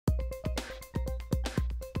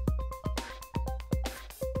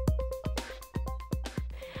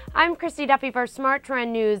I'm Christy Duffy for Smart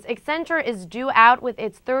Trend News. Accenture is due out with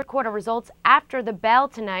its third quarter results after the bell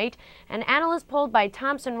tonight, and analysts polled by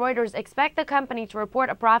Thomson Reuters expect the company to report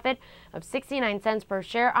a profit of 69 cents per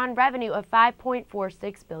share on revenue of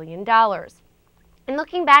 $5.46 billion. In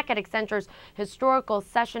looking back at Accenture's historical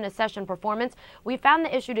session-to-session performance, we found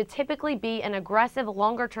the issue to typically be an aggressive,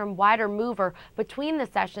 longer-term, wider mover between the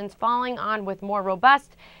sessions, following on with more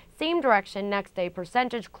robust, same-direction next-day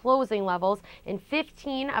percentage closing levels in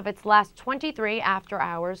 15 of its last 23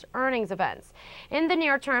 after-hours earnings events. In the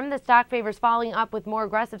near term, the stock favors following up with more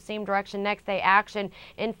aggressive same-direction next-day action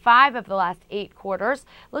in 5 of the last 8 quarters.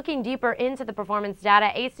 Looking deeper into the performance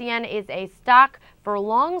data, ACN is a stock for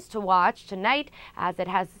longs to watch tonight, as it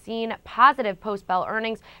has seen positive post-bell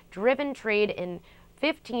earnings-driven trade in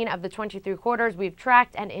 15 of the 23 quarters we've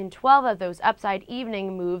tracked, and in 12 of those upside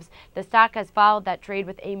evening moves, the stock has followed that trade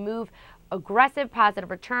with a aggressive positive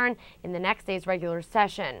return in the next day's regular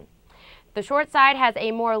session. The short side has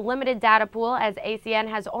a more limited data pool, as ACN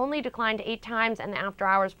has only declined 8 times in the after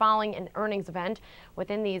hours following an earnings event.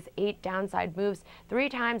 Within these 8 downside moves, 3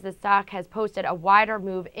 times the stock has posted a wider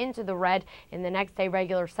move into the red in the next day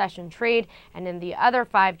regular session trade, and in the other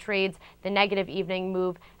 5 trades, the negative evening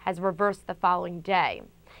move has reversed the following day.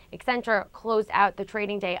 Accenture closed out the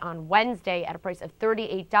trading day on Wednesday at a price of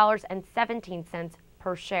 $38.17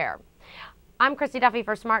 per share. I'm Christy Duffy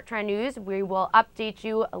for Smart Trend News. We will update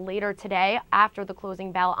you later today after the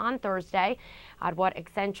closing bell on Thursday on what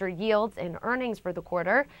Accenture yields in earnings for the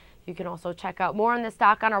quarter. You can also check out more on the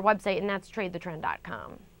stock on our website, and that's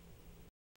tradethetrend.com.